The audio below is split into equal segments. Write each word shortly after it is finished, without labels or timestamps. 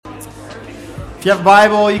If you have a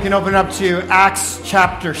Bible, you can open it up to Acts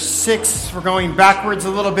chapter 6. We're going backwards a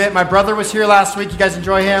little bit. My brother was here last week. You guys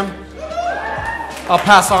enjoy him? I'll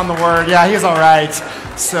pass on the word. Yeah, he's all right.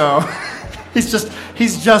 So he's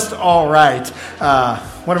just all right.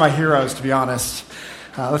 One of my heroes, to be honest.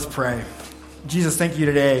 Let's pray. Jesus, thank you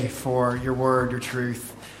today for your word, your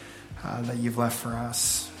truth that you've left for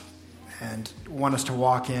us, and want us to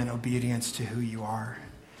walk in obedience to who you are.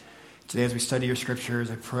 Today, as we study your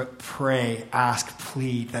scriptures, I pray, ask,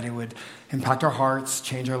 plead that it would impact our hearts,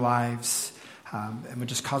 change our lives, and would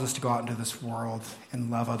just cause us to go out into this world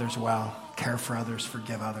and love others well, care for others,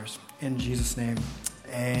 forgive others. In Jesus' name,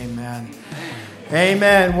 amen.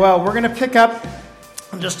 Amen. Well, we're going to pick up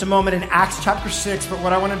in just a moment in Acts chapter 6, but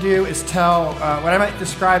what I want to do is tell what I might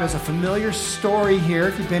describe as a familiar story here,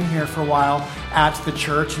 if you've been here for a while at the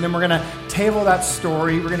church, and then we're going to table that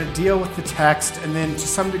story, we're going to deal with the text, and then to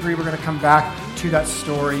some degree we're going to come back to that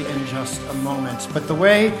story in just a moment. But the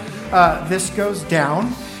way this goes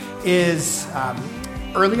down is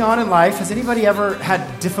early on in life, has anybody ever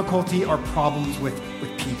had difficulty or problems with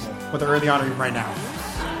people, whether early on or even right now?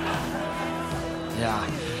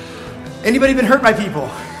 Yeah. Anybody been hurt by people?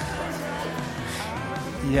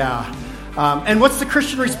 Yeah. And what's the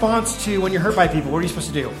Christian response to when you're hurt by people? What are you supposed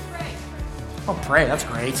to do? Oh, pray. That's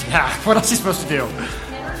great. Yeah. What else are you supposed to do?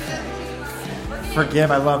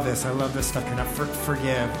 Forgive. I love this. I love this stuff.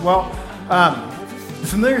 Forgive. Well, the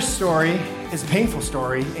familiar story is a painful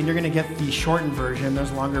story, and you're going to get the shortened version.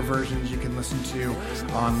 There's longer versions you can listen to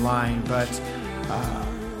online. But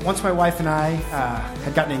once my wife and I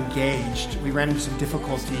had gotten engaged, we ran into some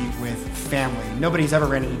difficulty with family. Nobody's ever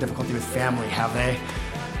ran into difficulty with family, have they?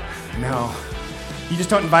 No. You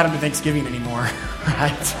just don't invite them to Thanksgiving anymore,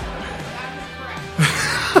 right?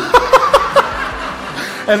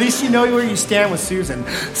 At least you know where you stand with Susan.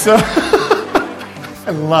 So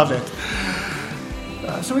I love it.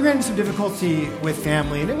 So we ran into some difficulty with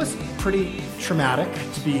family, and it was pretty traumatic,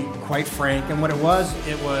 to be quite frank. And what it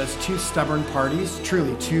was two stubborn parties,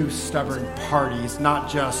 truly two stubborn parties, not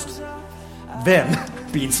just them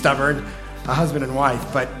being stubborn, a husband and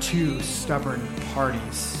wife, but two stubborn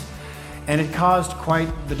parties. And it caused quite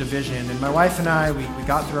the division. And my wife and I, we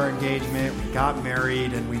got through our engagement, we got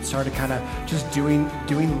married, and we started kind of just doing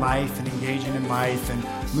life and engaging in life and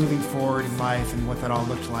moving forward in life and what that all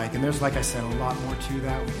looked like. And there's, like I said, a lot more to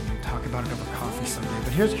that. We can talk about it over coffee someday.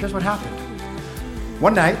 But here's what happened.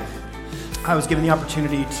 One night, I was given the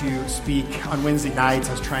opportunity to speak on Wednesday nights.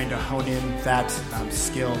 I was trying to hone in that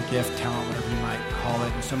skill, gift, talent, whatever you might call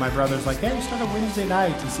it. And so my brother's like, hey, we start a Wednesday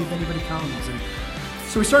night and see if anybody comes. And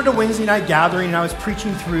so we started a Wednesday night gathering, and I was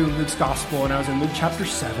preaching through Luke's gospel, and I was in Luke chapter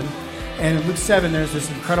 7. And in Luke 7, there's this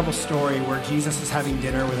incredible story where Jesus is having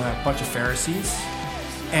dinner with a bunch of Pharisees.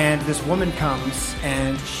 And this woman comes,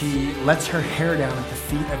 and she lets her hair down at the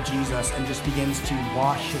feet of Jesus and just begins to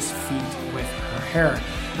wash his feet with her hair.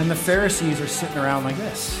 And the Pharisees are sitting around like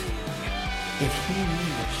this. If he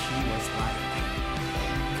knew what she was like.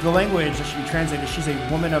 The language that should be translated, she's a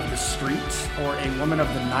woman of the street or a woman of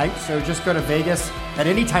the night. So just go to Vegas at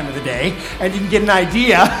any time of the day and you can get an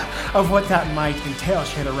idea of what that might entail.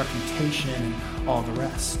 She had a reputation and all the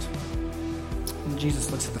rest. And Jesus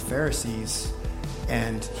looks at the Pharisees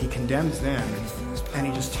and he condemns them and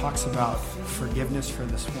he just talks about forgiveness for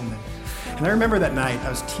this woman. And I remember that night I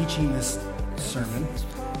was teaching this sermon,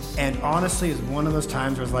 and honestly it was one of those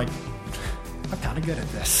times where I was like, I'm kind of good at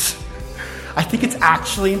this. I think it's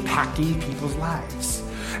actually impacting people's lives.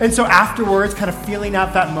 And so afterwards, kind of feeling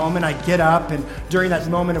out that moment, I get up, and during that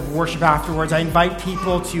moment of worship afterwards, I invite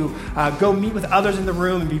people to go meet with others in the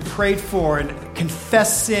room and be prayed for and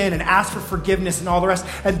confess sin and ask for forgiveness and all the rest.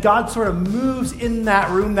 And God sort of moves in that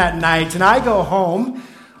room that night, and I go home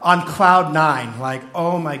on cloud 9, like,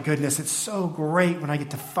 oh my goodness, it's so great when I get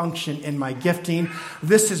to function in my gifting.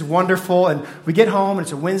 This is wonderful. And we get home, and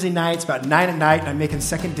it's a Wednesday night, it's about 9 at night, and I'm making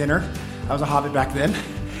second dinner. I was a hobbit back then.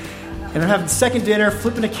 And I'm having second dinner,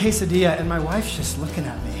 flipping a quesadilla, and my wife's just looking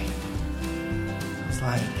at me. I was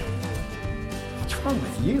like, what's wrong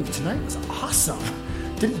with you? Tonight was awesome.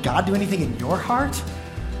 Didn't God do anything in your heart?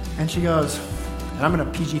 And she goes, and I'm going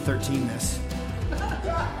to PG-13 this.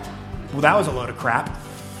 Well, that was a load of crap.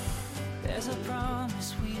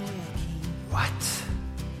 What?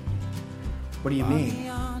 What do you mean?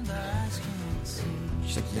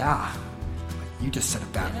 She's like, yeah. You just said a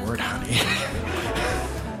bad word, honey.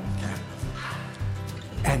 Okay.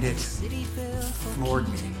 And it floored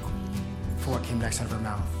me for what came next out of her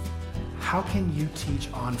mouth. How can you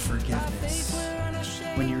teach on forgiveness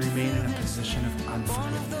when you remain in a position of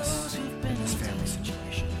unforgiveness in this family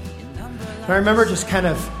situation? And I remember just kind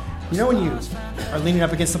of, you know when you are leaning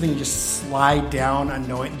up against something, you just slide down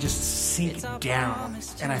unknowing, just sink down.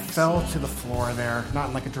 And I fell to the floor there, not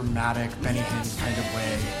in like a dramatic Benny Hinn kind of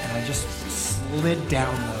way. And I just slid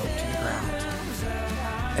down low to the ground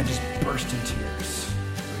and just burst in tears.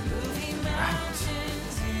 Right?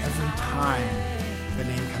 Every time the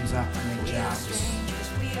name comes up, I make jabs,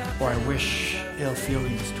 or I wish ill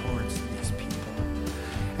feelings towards these people.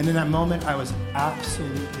 And in that moment, I was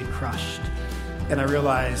absolutely crushed. And I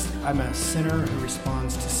realized I'm a sinner who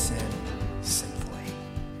responds to sin sinfully.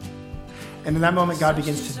 And in that moment, God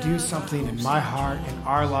begins to do something in my heart, in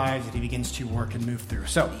our lives, that he begins to work and move through.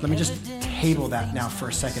 So let me just table that now for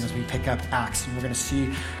a second as we pick up Acts. And we're going to see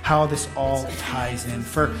how this all ties in.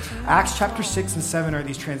 For Acts chapter 6 and 7 are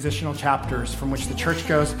these transitional chapters from which the church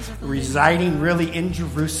goes residing really in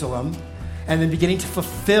Jerusalem, and then beginning to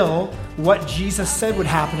fulfill what Jesus said would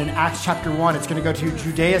happen in Acts chapter 1. It's going to go to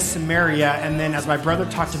Judea, Samaria, and then, as my brother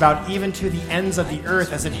talked about, even to the ends of the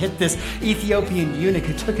earth, as it hit this Ethiopian eunuch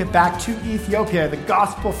who took it back to Ethiopia, the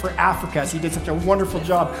gospel for Africa, as he did such a wonderful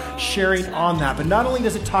job sharing on that. But not only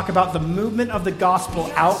does it talk about the movement of the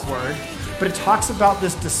gospel outward, but it talks about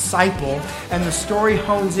this disciple, and the story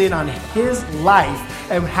hones in on his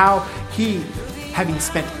life and how he, having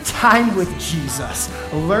spent time with Jesus,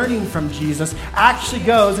 learning from Jesus, actually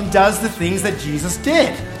goes and does the things that Jesus did.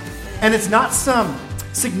 And it's not some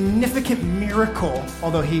significant miracle,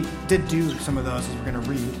 although he did do some of those, as we're going to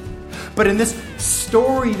read. But in this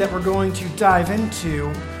story that we're going to dive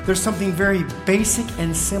into, there's something very basic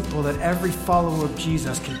and simple that every follower of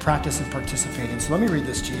Jesus can practice and participate in. So let me read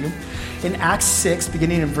this to you. In Acts 6,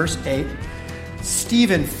 beginning in verse 8,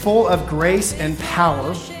 Stephen, full of grace and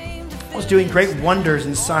power, was doing great wonders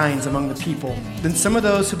and signs among the people. Then some of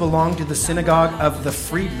those who belonged to the synagogue of the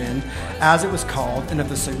freedmen, as it was called, and of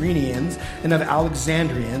the Cyrenians, and of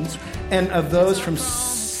Alexandrians, and of those from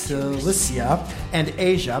Cilicia and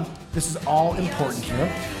Asia, this is all important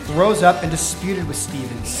here, rose up and disputed with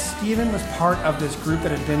Stephen. Stephen was part of this group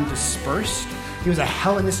that had been dispersed. He was a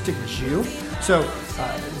Hellenistic Jew, so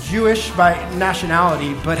Jewish by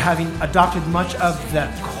nationality, but having adopted much of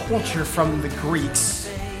the culture from the Greeks,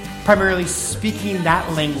 primarily speaking that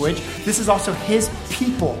language. This is also his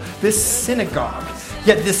people, this synagogue.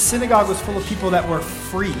 Yet this synagogue was full of people that were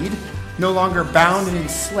freed, no longer bound and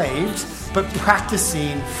enslaved, but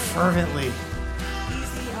practicing fervently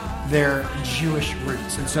their Jewish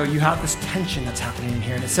roots. And so you have this tension that's happening in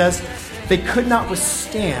here. And it says, they could not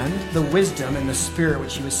withstand the wisdom and the spirit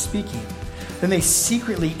which he was speaking. Then they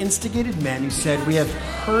secretly instigated men who said, we have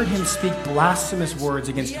heard him speak blasphemous words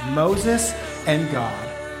against Moses and God.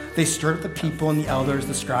 They stirred up the people and the elders,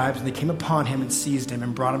 the scribes, and they came upon him and seized him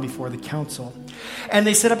and brought him before the council. And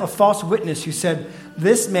they set up a false witness who said,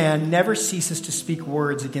 this man never ceases to speak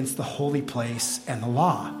words against the holy place and the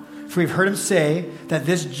law. For we've heard him say that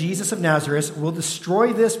this Jesus of Nazareth will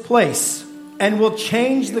destroy this place and will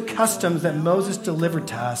change the customs that Moses delivered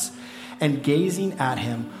to us. And gazing at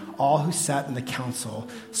him, all who sat in the council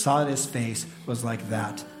saw that his face was like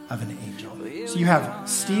that of an angel. So you have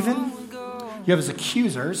Stephen, you have his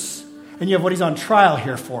accusers, and you have what he's on trial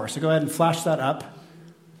here for. So go ahead and flash that up.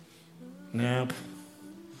 Nope.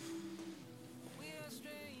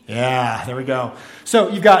 Yeah, there we go. So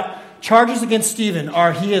you've got charges against Stephen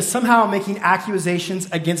are he is somehow making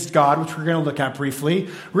accusations against God, which we're going to look at briefly.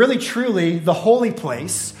 Really, truly, the holy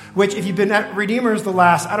place, which if you've been at Redeemers the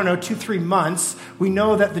last, 2-3 months, we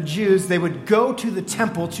know that the Jews, they would go to the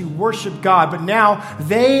temple to worship God, but now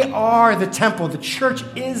they are the temple. The church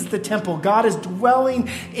is the temple. God is dwelling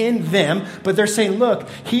in them, but they're saying, look,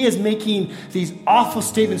 he is making these awful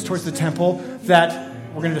statements towards the temple that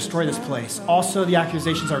we're going to destroy this place. Also, the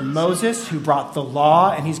accusations are Moses, who brought the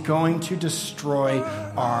law, and he's going to destroy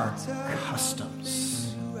our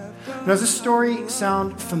customs. Now, does this story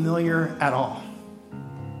sound familiar at all?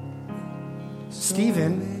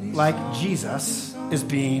 Stephen, like Jesus, is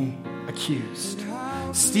being accused.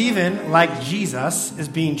 Stephen, like Jesus, is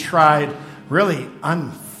being tried really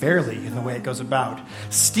unfairly in the way it goes about.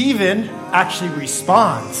 Stephen actually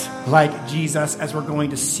responds like Jesus, as we're going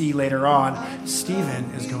to see later on. Stephen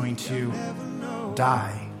is going to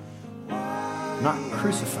die. Not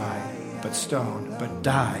crucified, but stoned, but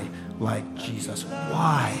die like Jesus.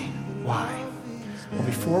 Why? Well,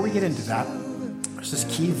 before we get into that, there's this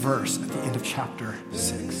key verse at the end of chapter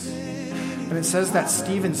 6. And it says that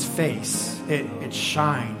Stephen's face, it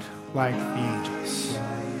shined like the angels.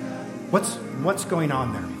 What's going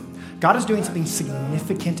on there? God is doing something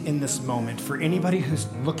significant in this moment for anybody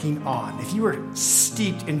who's looking on. If you were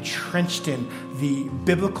steeped, entrenched in the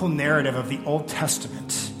biblical narrative of the Old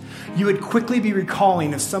Testament, you would quickly be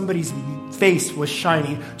recalling if somebody's face was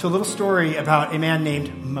shining to a little story about a man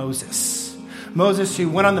named Moses. Moses, who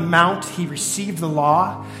went on the mount, he received the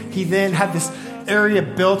law. He then had this area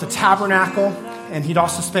built, a tabernacle, and he'd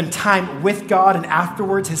also spend time with God, and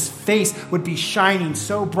afterwards his face would be shining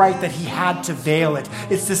so bright that he had to veil it.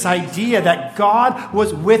 It's this idea that God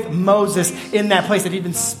was with Moses in that place, that he'd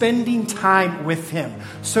been spending time with him.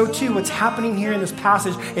 So too, what's happening here in this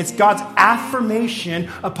passage, it's God's affirmation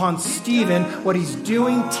upon Stephen, what he's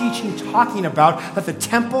doing, teaching, talking about, that the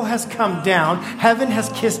temple has come down, heaven has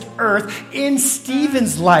kissed earth in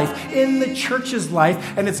Stephen's life, in the church's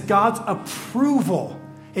life, and it's God's approval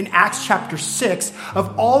in Acts chapter 6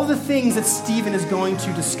 of all the things that Stephen is going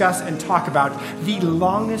to discuss and talk about. The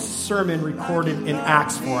longest sermon recorded in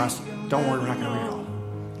Acts for us. Don't worry, we're not going to read it all.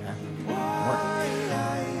 Okay?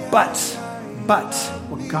 Don't worry. But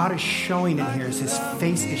what God is showing in here is his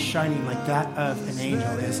face is shining like that of an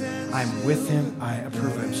angel is. I'm with him, I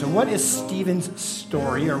approve of him. So what is Stephen's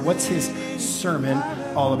story, or what's his sermon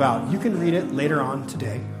all about? You can read it later on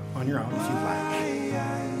today on your own if you'd like.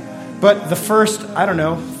 But the first,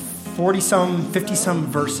 40-some, 50-some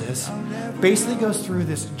verses basically goes through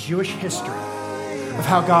this Jewish history of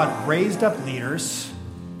how God raised up leaders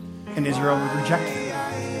and Israel would reject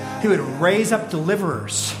them. He would raise up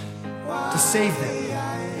deliverers to save them,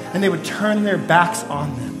 and they would turn their backs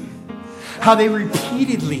on them. How they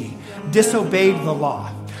repeatedly disobeyed the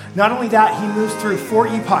law. Not only that, he moves through 4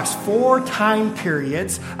 epochs, 4 time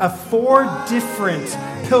periods of 4 different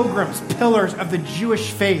pillars of the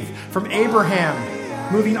Jewish faith, from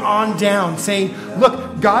Abraham, moving on down, saying,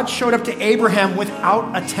 look, God showed up to Abraham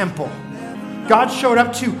without a temple. God showed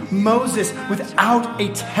up to Moses without a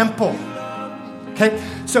temple. Okay?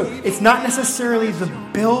 So it's not necessarily the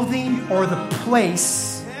building or the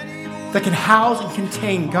place that can house and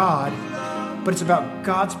contain God, but it's about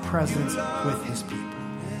God's presence with his people.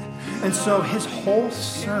 And so his whole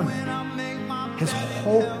sermon, his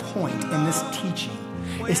whole point in this teaching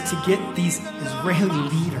is to get these Israeli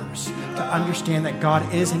leaders to understand that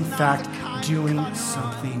God is in fact doing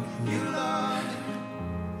something new.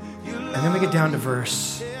 And then we get down to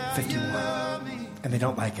verse 51, and they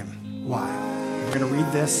don't like him. Why? We're going to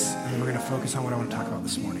read this, and we're going to focus on what I want to talk about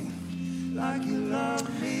this morning.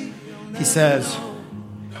 He says,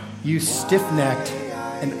 you stiff-necked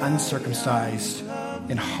and uncircumcised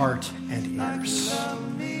in heart and ears.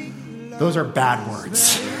 Those are bad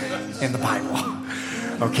words in the Bible.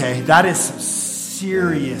 Okay? That is some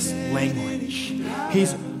serious language.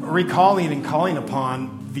 He's recalling and calling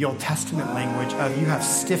upon the Old Testament language of you have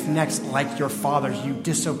stiff necks like your fathers. You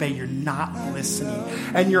disobey. You're not listening.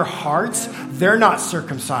 And your hearts, they're not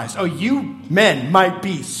circumcised. Oh, you men might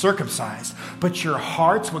be circumcised, but your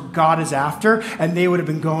hearts, what God is after, and they would have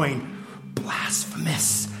been going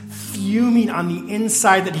blasphemous, fuming on the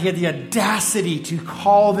inside that he had the audacity to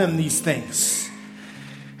call them these things.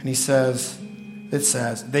 And it says,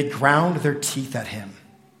 they ground their teeth at him.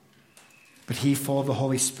 But he, full of the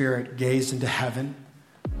Holy Spirit, gazed into heaven.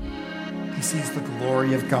 He sees the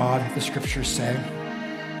glory of God, the scriptures say.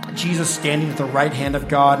 Jesus standing at the right hand of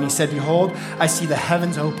God, and he said, behold, I see the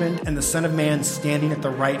heavens opened and the Son of Man standing at the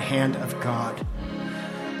right hand of God.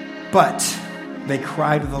 But they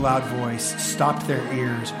cried with a loud voice, stopped their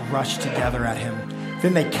ears, rushed together at him.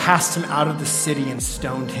 Then they cast him out of the city and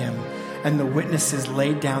stoned him. And the witnesses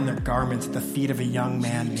laid down their garments at the feet of a young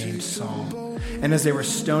man named Saul. And as they were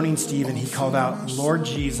stoning Stephen, he called out, Lord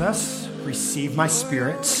Jesus, receive my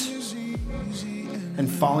spirit. And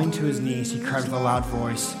falling to his knees, he cried with a loud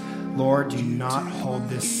voice, Lord, do not hold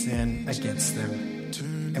this sin against them.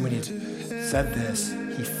 And when he had said this,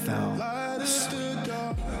 he fell asleep.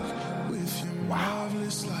 Wow.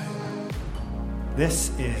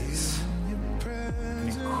 This is an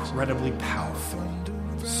incredibly powerful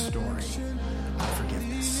story of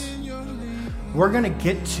forgiveness. We're going to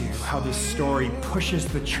get to how this story pushes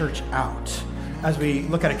the church out as we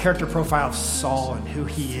look at a character profile of Saul and who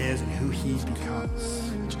he is and who he becomes.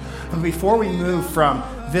 But before we move from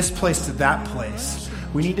this place to that place,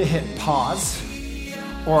 we need to hit pause,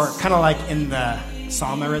 or kind of like in the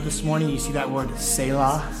psalm I read this morning, you see that word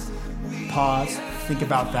Selah. Pause, think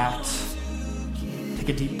about that. Take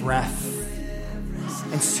a deep breath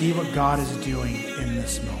and see what God is doing in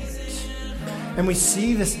this moment. And we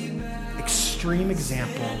see this extreme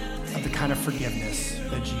example of the kind of forgiveness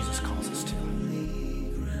that Jesus calls us to.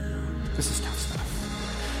 This is tough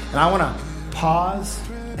stuff. And I want to pause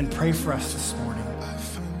and pray for us this morning,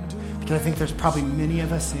 because I think there's probably many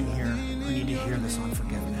of us in here who need to hear this on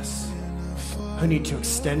forgiveness, who need to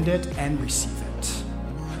extend it and receive it,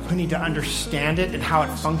 We need to understand it and how it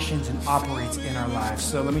functions and operates in our lives.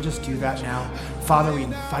 So let me just do that now. Father, we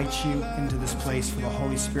invite you into this place for the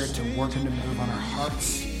Holy Spirit to work and to move on our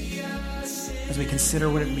hearts as we consider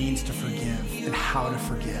what it means to forgive and how to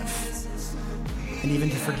forgive. And even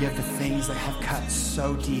to forgive the things that have cut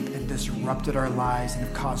so deep and disrupted our lives and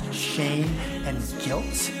have caused shame and guilt.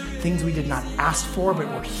 Things we did not ask for but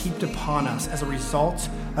were heaped upon us as a result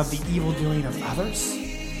of the evil doing of others.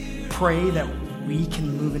 Pray that we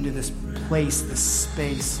can move into this place, this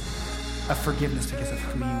space of forgiveness because of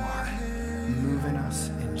who you are. Move in us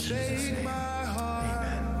in Jesus' name.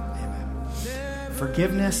 Amen. Amen.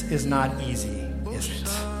 Forgiveness is not easy, is it?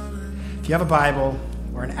 If you have a Bible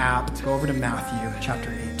or an app, go over to Matthew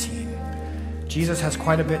chapter 18. Jesus has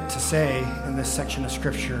quite a bit to say in this section of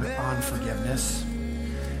scripture on forgiveness.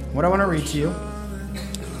 What I want to read to you,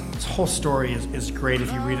 this whole story is great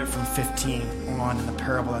if you read it from 15 on in the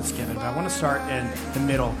parable that's given, but I want to start in the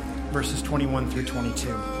middle, verses 21 through 22.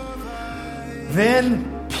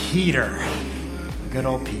 Then Peter, good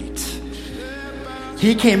old Pete,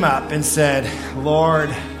 he came up and said, Lord,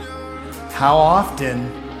 how often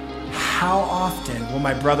will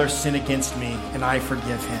my brother sin against me and I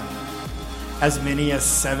forgive him? As many as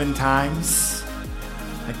 7 times?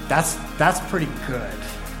 Like that's pretty good,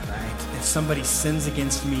 right? If somebody sins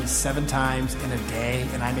against me 7 times in a day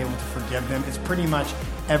and I'm able to forgive them, it's pretty much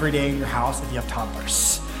every day in your house if you have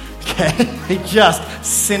toddlers. Okay? They just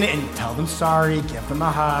sin it and tell them sorry, give them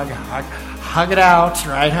a hug it out,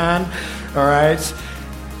 right, hon? All right?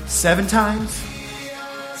 7 times?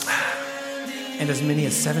 And as many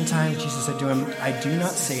as 7 times, Jesus said to him, I do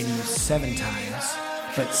not say to you 7 times,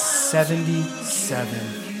 but 77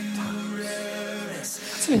 times.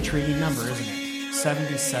 That's an intriguing number, isn't it?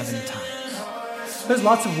 77 times. There's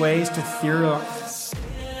lots of ways to theorize.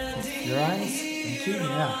 Thank you.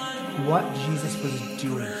 Yeah. What Jesus was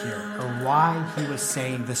doing here, or why he was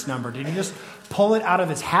saying this number. Did he just pull it out of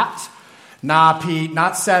his hat? Nah, Pete,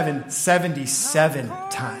 not 7, 77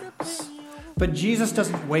 times. But Jesus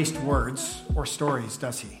doesn't waste words or stories,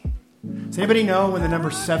 does he? Does anybody know when the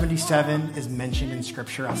number 77 is mentioned in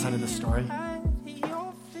Scripture outside of the story?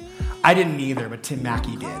 I didn't either, but Tim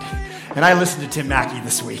Mackey did. And I listened to Tim Mackey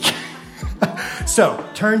this week. So,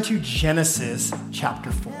 turn to Genesis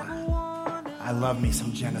chapter 4. I love me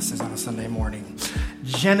some Genesis on a Sunday morning.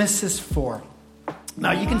 Genesis 4.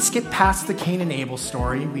 Now, you can skip past the Cain and Abel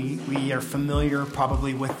story. We are familiar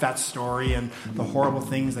probably with that story and the horrible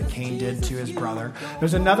things that Cain did to his brother.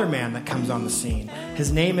 There's another man that comes on the scene.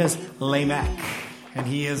 His name is Lamech, and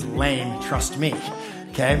he is lame, trust me.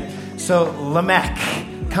 Okay? So Lamech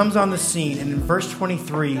comes on the scene, and in verse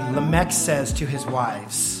 23, Lamech says to his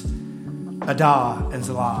wives, Adah and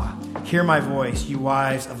Zillah, hear my voice, you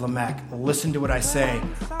wives of Lamech. Listen to what I say.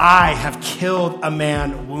 I have killed a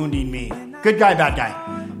man wounding me. Good guy, bad guy?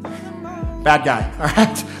 Bad guy, all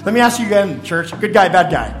right? Let me ask you again, church. Good guy, bad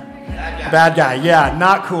guy? Bad guy, yeah,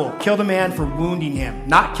 not cool. Killed a man for wounding him.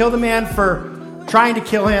 Not killed a man for trying to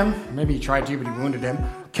kill him. Maybe he tried to, but he wounded him.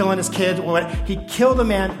 Killing his kids. He killed a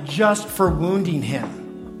man just for wounding him.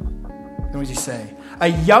 And what does he say? A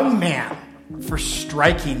young man for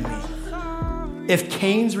striking me. If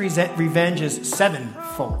Cain's revenge is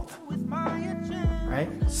 7-fold, right?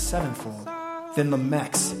 7-fold. Then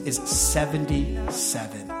Lamech's is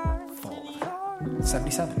 77-fold.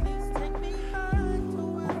 77.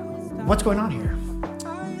 What's going on here?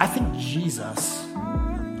 I think Jesus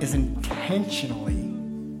is intentionally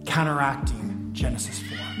counteracting Genesis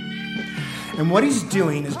 4. And what he's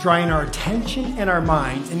doing is drawing our attention and our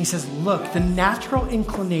minds, and he says, look, the natural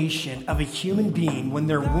inclination of a human being when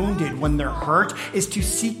they're wounded, when they're hurt, is to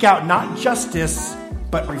seek out not justice,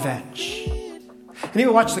 but revenge.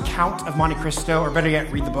 Anyone watch The Count of Monte Cristo, or better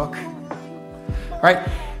yet, read the book? Right?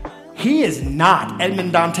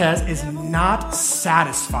 Edmond Dantes is not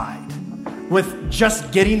satisfied with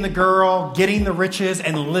just getting the girl, getting the riches,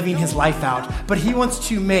 and living his life out. But he wants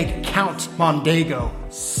to make Count Mondego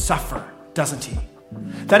suffer, doesn't he?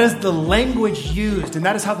 That is the language used, and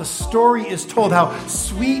that is how the story is told, how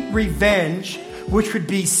sweet revenge, which would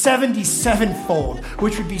be 77-fold,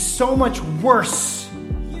 which would be so much worse,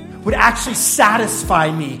 would actually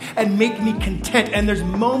satisfy me and make me content. And there's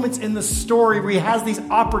moments in the story where he has these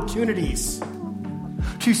opportunities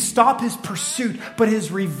to stop his pursuit, but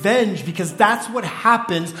his revenge, because that's what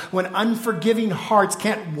happens when unforgiving hearts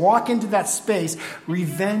can't walk into that space.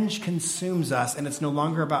 Revenge consumes us, and it's no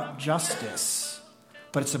longer about justice,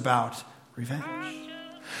 but it's about revenge.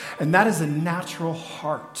 And that is a natural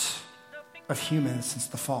heart of humans since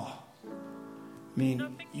the fall. I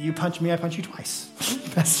mean, you punch me, I punch you twice.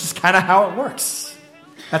 That's just kind of how it works.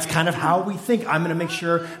 That's kind of how we think. I'm going to make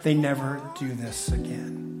sure they never do this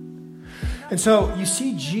again. And so you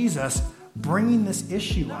see Jesus bringing this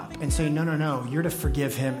issue up and saying, no, you're to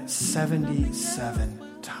forgive him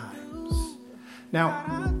 77 times. Now,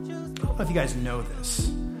 I don't know if you guys know this,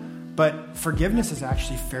 but forgiveness is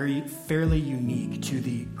actually fairly unique to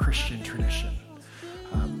the Christian tradition.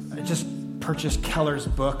 I just purchased Keller's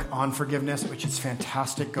book on forgiveness, which is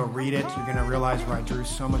fantastic. Go read it. You're going to realize where I drew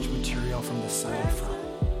so much material from this study from.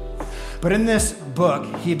 But in this book,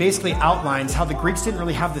 he basically outlines how the Greeks didn't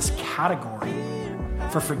really have this category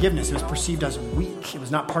for forgiveness. It was perceived as weak. It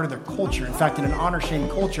was not part of their culture. In fact, in an honor-shame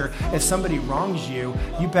culture, if somebody wrongs you,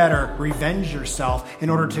 you better revenge yourself in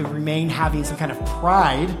order to remain having some kind of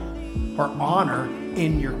pride or honor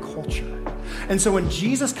in your culture. And so when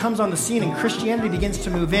Jesus comes on the scene and Christianity begins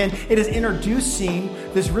to move in, it is introducing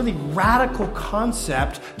this really radical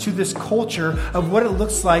concept to this culture of what it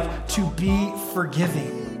looks like to be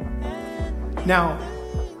forgiving. Now,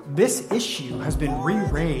 this issue has been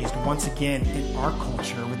re-raised once again in our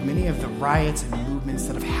culture with many of the riots and movements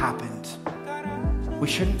that have happened. We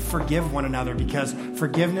shouldn't forgive one another because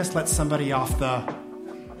forgiveness lets somebody off the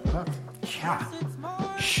hook.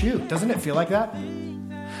 Shoot, doesn't it feel like that?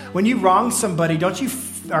 When you wrong somebody,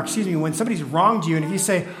 when somebody's wronged you, and if you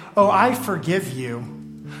say, oh, I forgive you,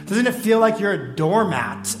 doesn't it feel like you're a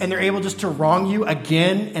doormat and they're able just to wrong you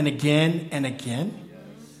again and again and again?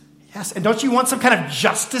 Yes, and don't you want some kind of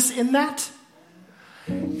justice in that?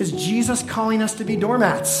 Is Jesus calling us to be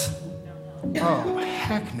doormats? Oh,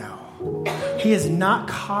 heck no. He is not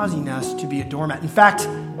causing us to be a doormat. In fact,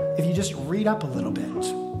 if you just read up a little bit,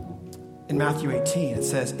 in Matthew 18, it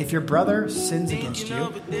says, if your brother sins against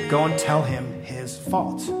you, go and tell him his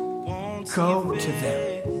fault. Go to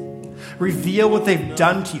them. Reveal what they've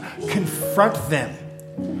done to you. Confront them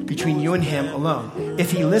between you and him alone.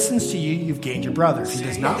 If he listens to you, you've gained your brother. If he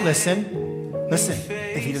does not listen,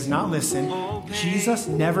 if he does not listen, Jesus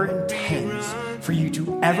never intends for you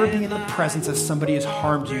to ever be in the presence of somebody who's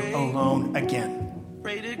harmed you alone again.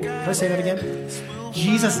 Did I say that again?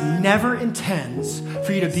 Jesus never intends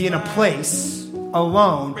for you to be in a place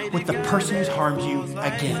alone with the person who's harmed you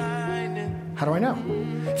again. How do I know?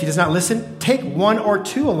 If he does not listen, take one or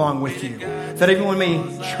two along with you, that everyone may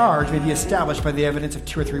be established by the evidence of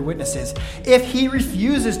 2 or 3 witnesses. If he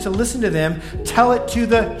refuses to listen to them, tell it to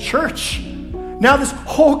the church. Now this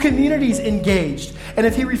whole community is engaged. And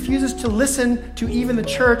if he refuses to listen to even the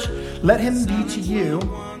church, let him be to you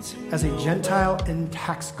as a Gentile and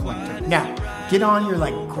tax collector. Now, get on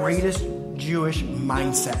your greatest Jewish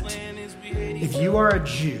mindset. If you are a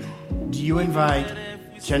Jew, do you invite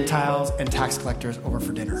Gentiles and tax collectors over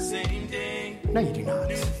for dinner? No, you do not.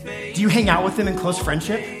 Do you hang out with them in close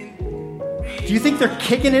friendship? Do you think they're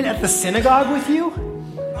kicking it at the synagogue with you?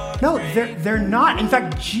 No, they're not. In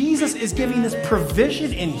fact, Jesus is giving this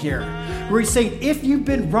provision in here where he's saying, if you've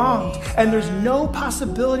been wronged and there's no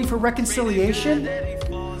possibility for reconciliation,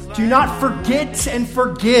 do not forget and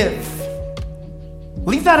forgive.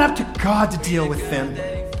 Leave that up to God to deal with them.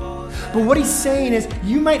 But what he's saying is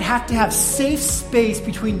you might have to have safe space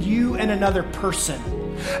between you and another person.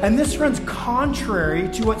 And this runs contrary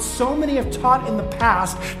to what so many have taught in the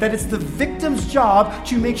past, that it's the victim's job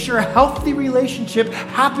to make sure a healthy relationship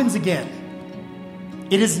happens again.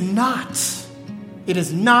 It is not. It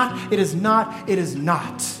is not. It is not. It is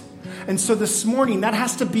not. And so this morning, that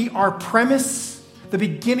has to be our premise, the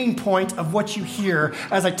beginning point of what you hear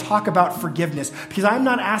as I talk about forgiveness. Because I'm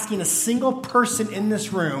not asking a single person in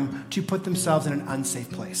this room to put themselves in an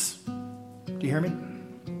unsafe place. Do you hear me?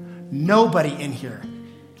 Nobody in here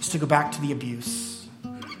is to go back to the abuse.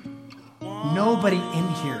 Nobody in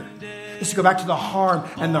here is to go back to the harm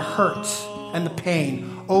and the hurt and the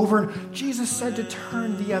pain over. Jesus said to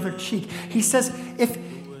turn the other cheek. He says, if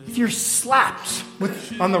you're slapped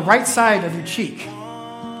on the right side of your cheek,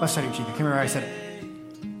 left side of your cheek, I can't remember how I said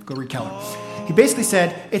it. Go read Keller. He basically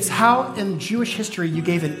said, it's how in Jewish history you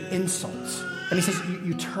gave an insult. And he says,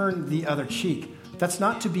 you turn the other cheek. That's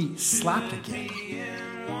not to be slapped again.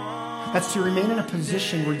 That's to remain in a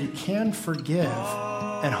position where you can forgive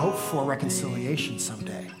and hope for reconciliation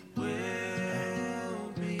someday. But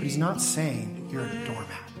he's not saying you're a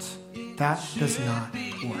doormat. That does not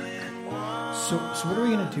work. So what are we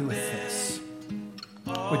going to do with this?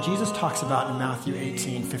 What Jesus talks about in Matthew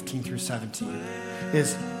 18, 15 through 17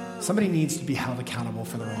 is somebody needs to be held accountable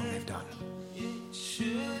for the wrong they've done.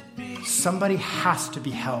 Somebody has to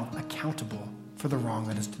be held accountable for the wrong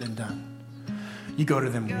that has been done. You go to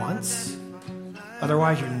them once,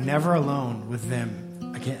 otherwise you're never alone with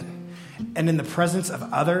them again. And in the presence of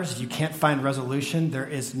others, you can't find resolution. There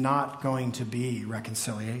is not going to be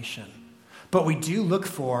reconciliation. But we do look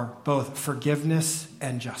for both forgiveness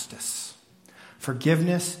and justice.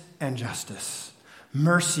 Forgiveness and justice.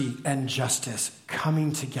 Mercy and justice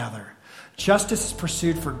coming together. Justice is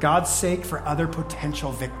pursued for God's sake for other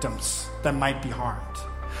potential victims that might be harmed.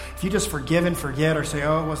 If you just forgive and forget or say,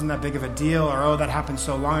 oh, it wasn't that big of a deal, or oh, that happened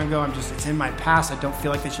so long ago, it's in my past, I don't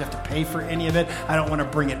feel like they should have to pay for any of it, I don't want to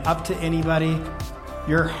bring it up to anybody,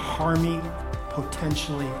 you're harming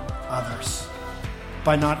potentially others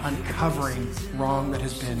by not uncovering wrong that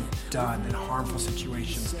has been done in harmful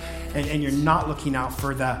situations. And you're not looking out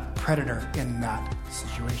for the predator in that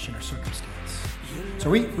situation or circumstance. So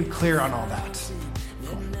we clear on all that.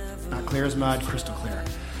 Cool. Not clear as mud, crystal clear.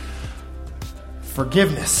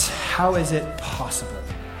 Forgiveness, how is it possible?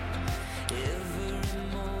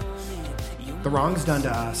 The wrongs done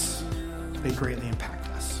to us, they greatly impact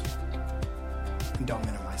us. And don't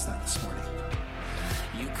minimize that this morning.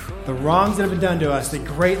 The wrongs that have been done to us, they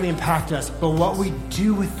greatly impact us, but what we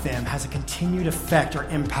do with them has a continued effect or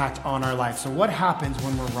impact on our life. So what happens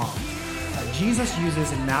when we're wrong? Jesus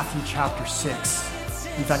uses in Matthew chapter 6,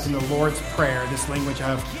 in fact, in the Lord's Prayer, this language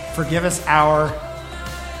of forgive us our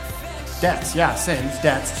debts. Yeah, sins,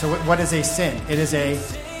 debts. So what is a sin? It's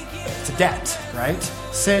a debt, right?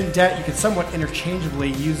 Sin, debt, you could somewhat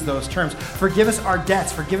interchangeably use those terms. Forgive us our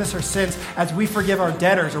debts, forgive us our sins as we forgive our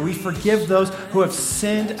debtors, or we forgive those who have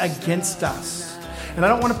sinned against us. And I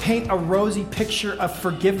don't want to paint a rosy picture of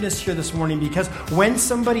forgiveness here this morning, because when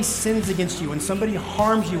somebody sins against you, when somebody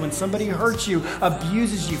harms you, when somebody hurts you,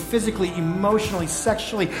 abuses you physically, emotionally,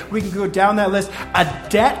 sexually, we can go down that list. A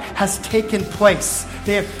debt has taken place.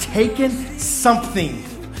 They have taken something.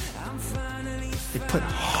 They put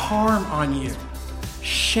harm on you,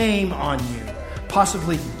 shame on you,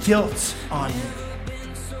 possibly guilt on you.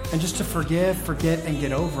 And just to forgive, forget, and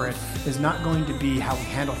get over it is not going to be how we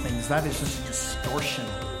handle things. That is just a distortion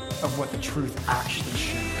of what the truth actually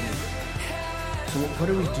should be. So what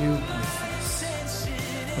do we do with this?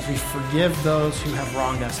 As we forgive those who have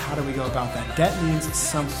wronged us, how do we go about that? Debt means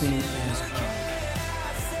something is owed.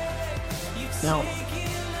 Now,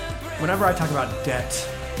 whenever I talk about debt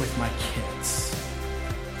with my kids,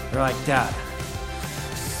 they're like, Dad,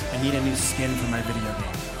 I need a new skin for my video game.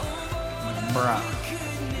 I'm like, bruh.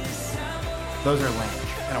 Those are lame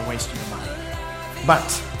and a waste of your money. But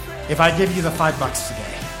if I give you the $5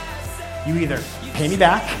 today, you either pay me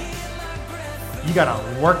back, you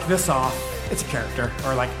gotta work this off. It's a character,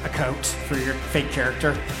 or like a coat for your fake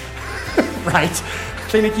character, right?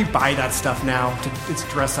 They make you buy that stuff now. It's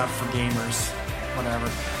dress up for gamers, whatever.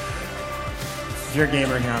 If you're a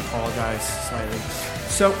gamer here, I apologize slightly.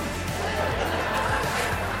 So,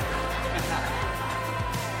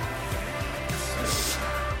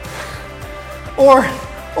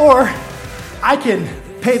 Or I can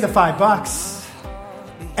pay the $5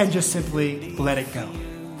 and just simply let it go.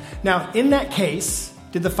 Now, in that case,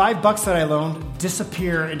 did the $5 that I loaned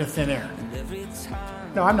disappear into thin air?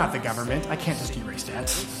 No, I'm not the government. I can't just erase debt.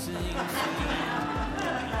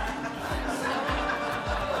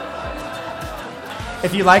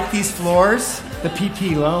 If you like these floors, the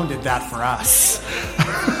PP loan did that for us.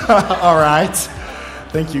 All right.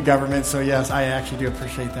 Thank you, government. So yes, I actually do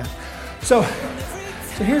appreciate that. So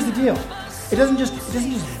here's the deal. It doesn't just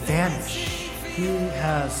vanish. He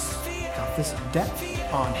has got this debt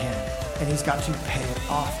on him, and he's got to pay it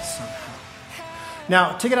off somehow.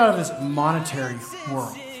 Now, take it out of this monetary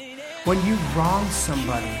world. When you wrong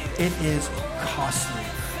somebody, it is costly.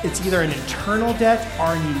 It's either an internal debt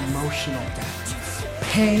or an emotional debt.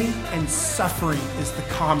 Pain and suffering is the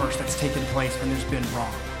commerce that's taken place when there's been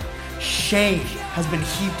wrong. Shame has been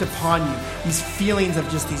heaped upon you. These feelings of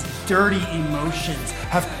just these dirty emotions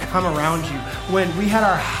have come around you. When we had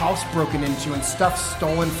our house broken into and stuff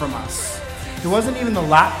stolen from us, it wasn't even the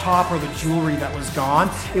laptop or the jewelry that was gone.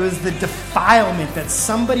 It was the defilement that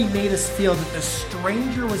somebody made us feel that the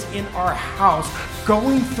stranger was in our house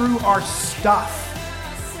going through our stuff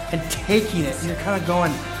and taking it. And you're kind of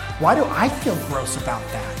going, why do I feel gross about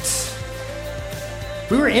that?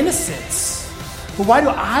 We were innocents. But why do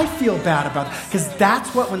I feel bad about it? Because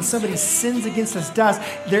that's what, when somebody sins against us, does.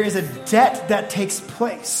 There is a debt that takes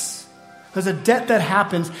place. There's a debt that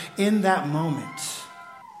happens in that moment.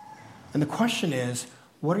 And the question is,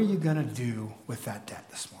 what are you going to do with that debt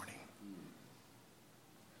this morning?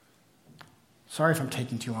 Sorry if I'm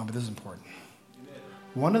taking too long, but this is important.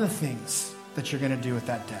 One of the things that you're going to do with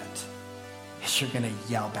that debt is you're going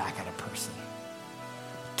to yell back at a person.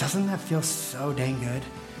 Doesn't that feel so dang good?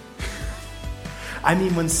 I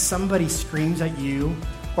mean, when somebody screams at you,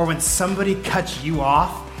 or when somebody cuts you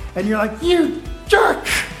off, and you're like, you jerk!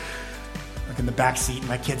 Like in the back seat,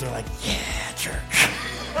 my kids are like, yeah, jerk.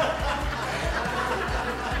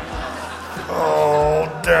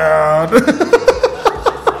 Oh, Dad.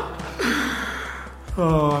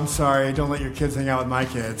 Oh, I'm sorry. Don't let your kids hang out with my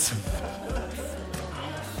kids.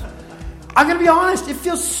 I'm going to be honest. It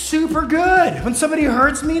feels super good when somebody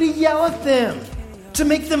hurts me to yell at them, to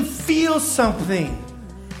make them feel something.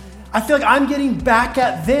 I feel like I'm getting back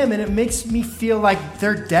at them, and it makes me feel like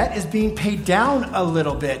their debt is being paid down a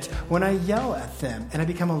little bit when I yell at them, and I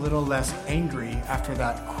become a little less angry after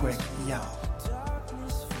that quick yell.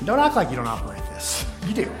 Don't act like you don't operate this.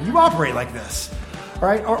 You do. You operate like this. All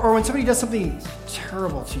right? Or when somebody does something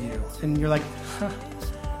terrible to you, and you're like,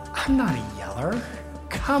 I'm not a yeller.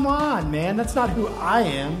 Come on, man. That's not who I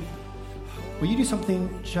am. Well, you do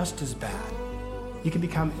something just as bad. You can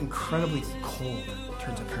become incredibly cold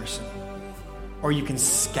towards a person. Or you can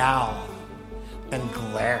scowl and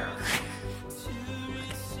glare.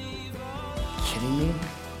 Kidding me?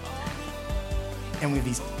 And we have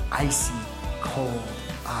these icy, cold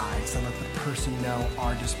eyes that let the person know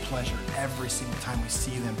our displeasure every single time we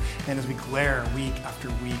see them. And as we glare week after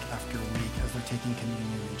week after week as they're taking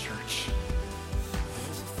communion in church.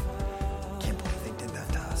 Can't believe they did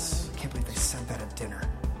that to us. Can't believe they said that at dinner.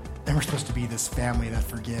 And we're supposed to be this family that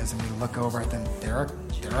forgives, and we look over at them. They're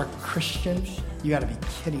a Christian? You got to be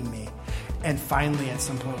kidding me. And finally, at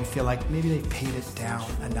some point, we feel like maybe they paid it down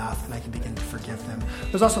enough, and I can begin to forgive them.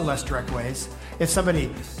 There's also less direct ways. If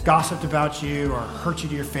somebody gossiped about you or hurt you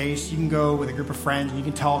to your face, you can go with a group of friends, and you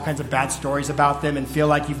can tell all kinds of bad stories about them and feel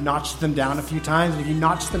like you've notched them down a few times. And if you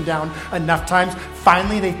notch them down enough times,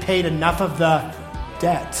 finally they paid enough of the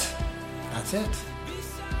debt. That's it.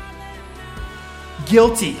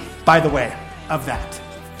 Guilty, by the way, of that.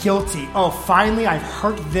 Guilty. Oh, finally I've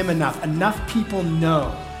hurt them enough. Enough people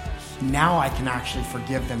know. Now I can actually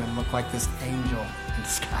forgive them and look like this angel in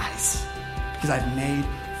disguise because I've made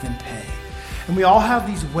them pay. And we all have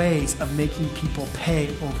these ways of making people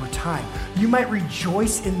pay over time. You might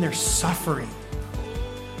rejoice in their suffering.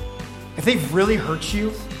 If they've really hurt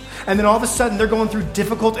you, and then all of a sudden they're going through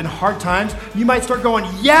difficult and hard times, you might start going,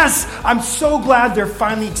 yes, I'm so glad they're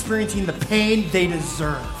finally experiencing the pain they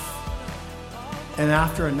deserve. And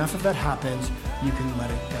after enough of that happens, you can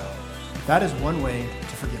let it go. That is one way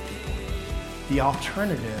to forgive people. The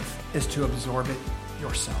alternative is to absorb it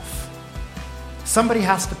yourself. Somebody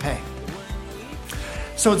has to pay.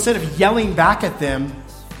 So instead of yelling back at them,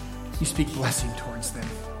 you speak blessing towards them.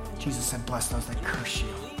 Jesus said, bless those that curse you.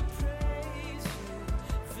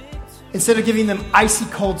 Instead of giving them icy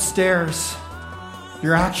cold stares,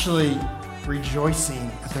 you're actually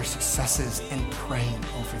rejoicing at their successes and praying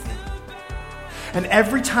over them. And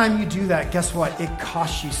every time you do that, guess what? It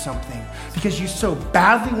costs you something because you so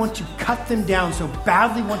badly want to cut them down, so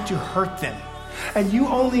badly want to hurt them. And you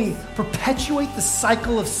only perpetuate the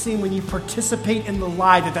cycle of sin when you participate in the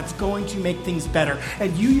lie that that's going to make things better.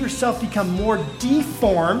 And you yourself become more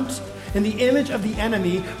deformed in the image of the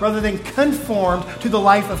enemy rather than conformed to the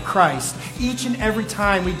life of Christ. Each and every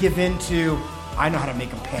time we give in to, I know how to make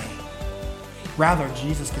them pay. Rather,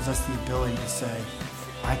 Jesus gives us the ability to say,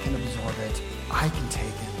 I can absorb it. I can take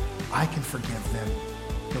it. I can forgive them,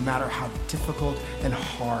 no matter how difficult and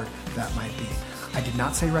hard that might be. I did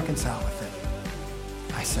not say reconcile with it.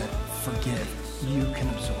 I said forgive. You can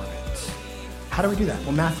absorb it. How do we do that?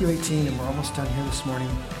 Well, Matthew 18, and we're almost done here this morning.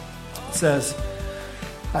 It says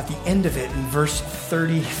at the end of it in verse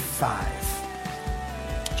 35,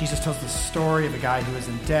 Jesus tells the story of a guy who is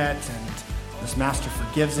in debt, and this master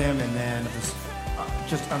forgives him, and then this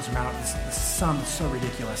just unsurmountable, this sum is so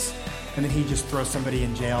ridiculous. And then he just throws somebody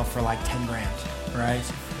in jail for like 10 grand, right?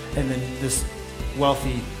 And then this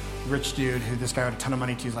wealthy, rich dude who this guy owed a ton of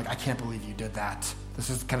money to is like, I can't believe you did that. This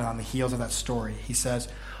is kind of on the heels of that story. He says,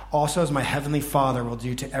 also as my heavenly Father will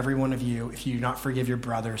do to every one of you if you do not forgive your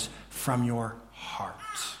brothers from your heart.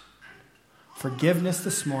 Forgiveness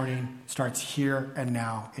this morning starts here and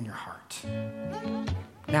now in your heart.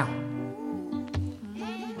 Now.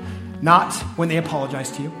 Not when they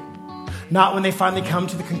apologize to you. Not when they finally come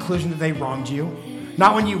to the conclusion that they wronged you.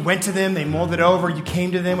 Not when you went to them, they mulled it over, you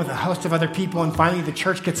came to them with a host of other people, and finally the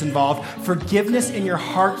church gets involved. Forgiveness in your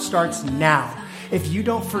heart starts now. If you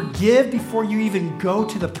don't forgive before you even go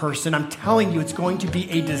to the person, I'm telling you, it's going to be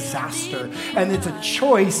a disaster. And it's a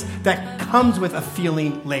choice that comes with a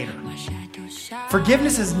feeling later.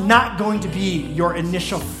 Forgiveness is not going to be your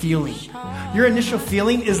initial feeling. Your initial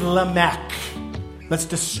feeling is Lamech. Let's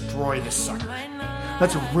destroy this sucker.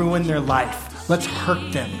 Let's ruin their life. Let's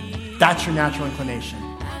hurt them. That's your natural inclination.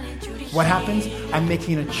 What happens? I'm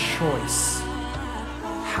making a choice.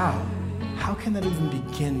 How? How can that even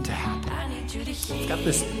begin to happen? I've got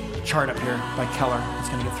this chart up here by Keller. It's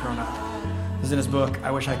going to get thrown up. This is in his book. I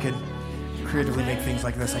wish I could creatively make things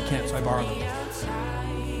like this. I can't, so I borrow them.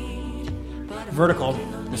 Vertical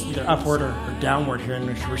is either upward or downward here in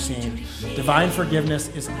which we're seeing. Divine forgiveness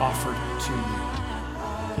is offered to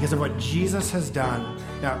you because of what Jesus has done.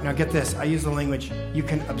 Now get this. I use the language, you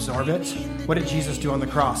can absorb it. What did Jesus do on the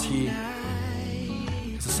cross?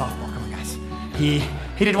 It's a softball. Come on, guys. He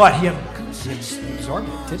did what? He absorbed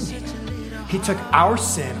it, didn't he? He took our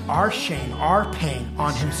sin, our shame, our pain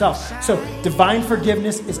on himself. So divine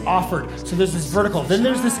forgiveness is offered. So there's this vertical. Then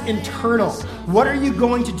there's this internal. What are you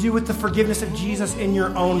going to do with the forgiveness of Jesus in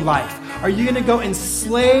your own life? Are you going to go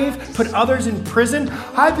enslave, put others in prison?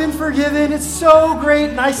 I've been forgiven. It's so great.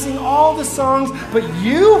 And I sing all the songs. But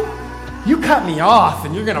you cut me off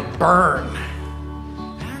and you're going to burn.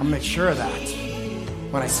 I'll make sure of that.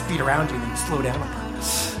 When I speed around you, then slow down on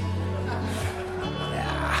purpose.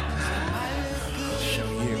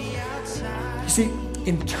 See, you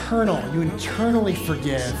internally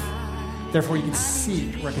forgive, therefore you can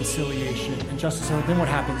seek reconciliation and justice. And then what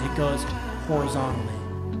happens? It goes horizontally.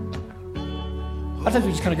 A lot of times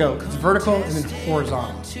we just kind of go, it's vertical and then it's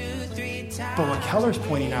horizontal. But what Keller's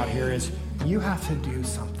pointing out here is you have to do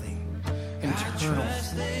something internal.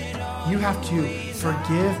 You have to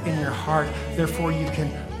forgive in your heart, therefore you can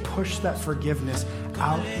push that forgiveness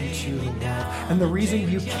out into the world. And the reason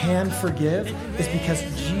you can forgive is because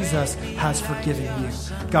Jesus has forgiven you.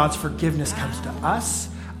 God's forgiveness comes to us.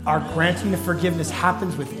 Our granting of forgiveness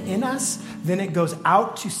happens within us. Then it goes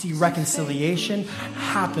out to see reconciliation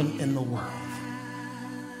happen in the world.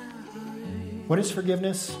 What is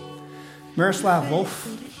forgiveness? Miroslav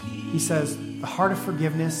Volf, he says, the heart of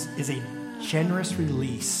forgiveness is a generous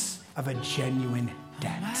release of a genuine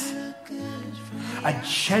debt. A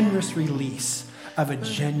generous release of a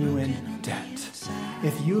genuine debt.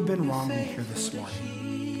 If you've been wronged here this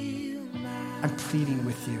morning, I'm pleading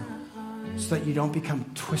with you so that you don't become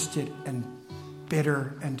twisted and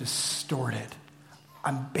bitter and distorted.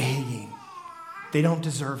 I'm begging. They don't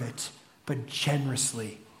deserve it, but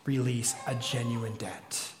generously release a genuine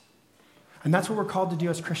debt. And that's what we're called to do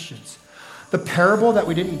as Christians. The parable that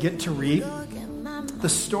we didn't get to read, the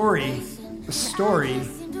story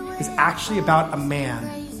is actually about a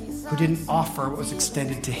man who didn't offer what was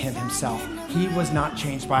extended to him himself. He was not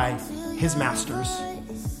changed by his master's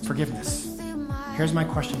forgiveness. Here's my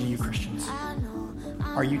question to you, Christians.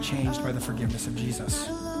 Are you changed by the forgiveness of Jesus?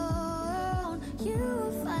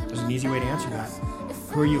 There's an easy way to answer that.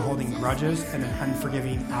 Who are you holding grudges and an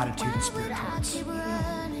unforgiving attitude and spirit towards?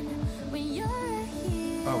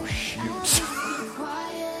 Oh, shoot.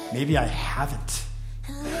 Maybe I haven't.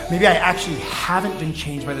 Maybe I actually haven't been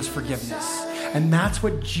changed by this forgiveness. And that's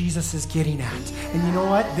what Jesus is getting at. And you know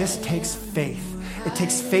what? This takes faith. It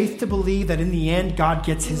takes faith to believe that in the end, God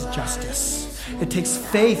gets his justice. It takes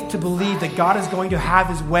faith to believe that God is going to have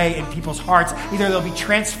his way in people's hearts. Either they'll be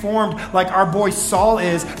transformed like our boy Saul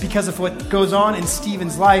is because of what goes on in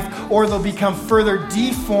Stephen's life, or they'll become further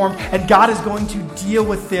deformed and God is going to deal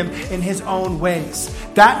with them in his own ways.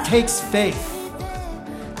 That takes faith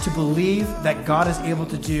to believe that God is able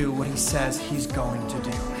to do what he says he's going to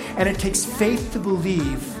do. And it takes faith to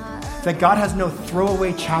believe that God has no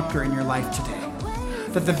throwaway chapter in your life today.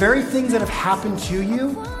 That the very things that have happened to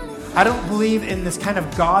you, I don't believe in this kind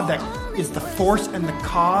of God that is the force and the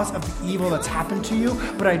cause of the evil that's happened to you,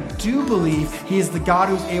 but I do believe he is the God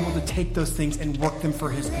who's able to take those things and work them for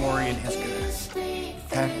his glory and his good.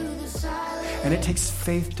 Okay? And it takes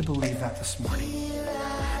faith to believe that this morning.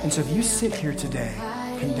 And so if you sit here today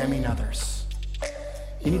condemning others,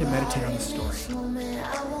 you need to meditate on the story.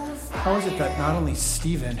 How is it that not only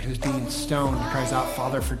Stephen, who's being stoned, cries out,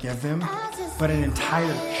 "Father, forgive them," but an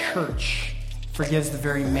entire church forgives the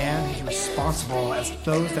very man who's responsible as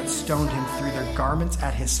those that stoned him threw their garments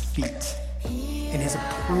at his feet in his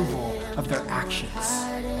approval of their actions?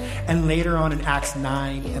 And later on in Acts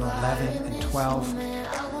 9 and 11 and 12,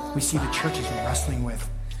 we see the church has been wrestling with,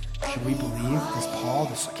 should we believe this Paul?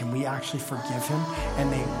 Can we actually forgive him?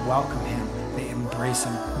 And they welcome him. They embrace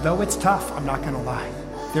him. Though it's tough, I'm not going to lie.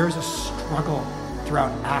 There is a struggle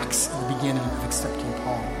throughout Acts in the beginning of accepting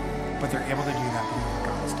Paul. But they're able to do that because of what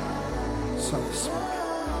God has done. So this morning.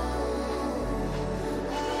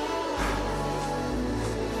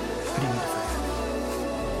 What do you need to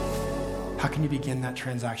forgive? How can you begin that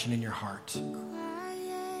transaction in your heart?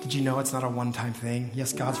 Did you know it's not a one-time thing?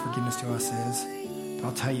 Yes, God's forgiveness to us is. But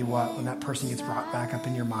I'll tell you what, when that person gets brought back up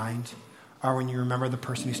in your mind, or when you remember the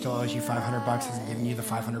person who still owes you $500 hasn't given you the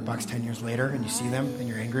 $500 10 years later, and you see them and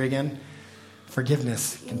you're angry again,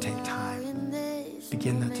 forgiveness can take time.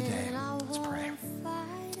 Begin that today. Let's pray.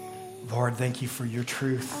 Lord, thank you for your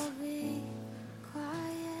truth.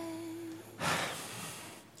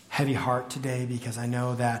 heavy heart today because I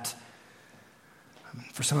know that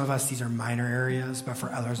for some of us, these are minor areas, but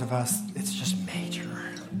for others of us, it's just major.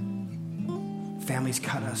 Families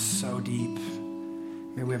cut us so deep.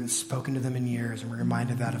 Maybe we haven't spoken to them in years, and we're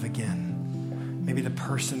reminded that of again. Maybe the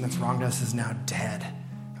person that's wronged us is now dead,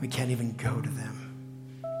 and we can't even go to them.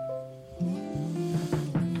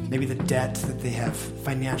 Maybe the debt that they have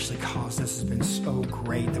financially caused us has been so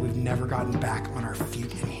great that we've never gotten back on our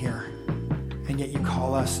feet in here. And yet you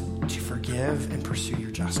call us to forgive and pursue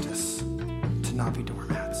your justice, to not be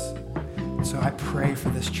doormats. And so I pray for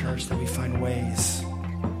this church that we find ways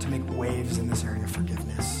to make waves in this area of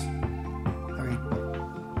forgiveness. That we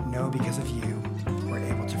know because of you, we're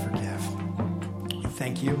able to forgive. We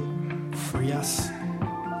thank you. Free us.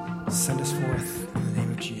 Send us forth in the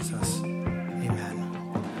name of Jesus. Amen.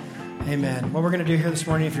 Amen. What we're going to do here this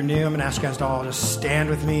morning, if you're new, I'm going to ask you guys to all just stand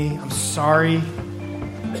with me. I'm sorry.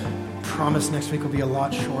 Promise next week will be a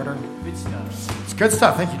lot shorter. Good stuff. It's good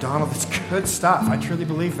stuff. Thank you, Donald. It's good stuff. I truly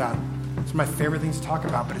believe that. It's my favorite things to talk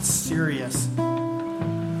about, but it's serious. But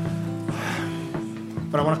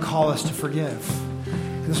I want to call us to forgive.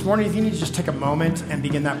 And this morning, if you need to just take a moment and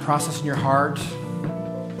begin that process in your heart,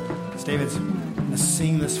 as David's going to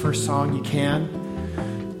sing this first song, you can.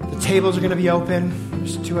 The tables are going to be open.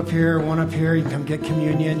 There's 2 up here, 1 up here. You can come get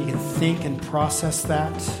communion. You can think and process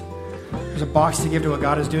that. There's a box to give to what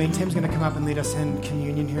God is doing. Tim's going to come up and lead us in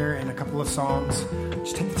communion here in a couple of songs.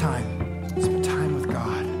 Just take the time. Spend time with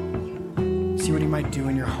God. See what he might do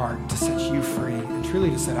in your heart to set you free and truly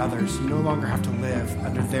to set others. You no longer have to live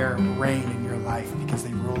under their reign in your life because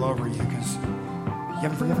they rule over you because you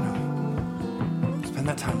haven't forgiven them. Spend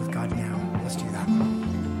that time with God now. Let's do that.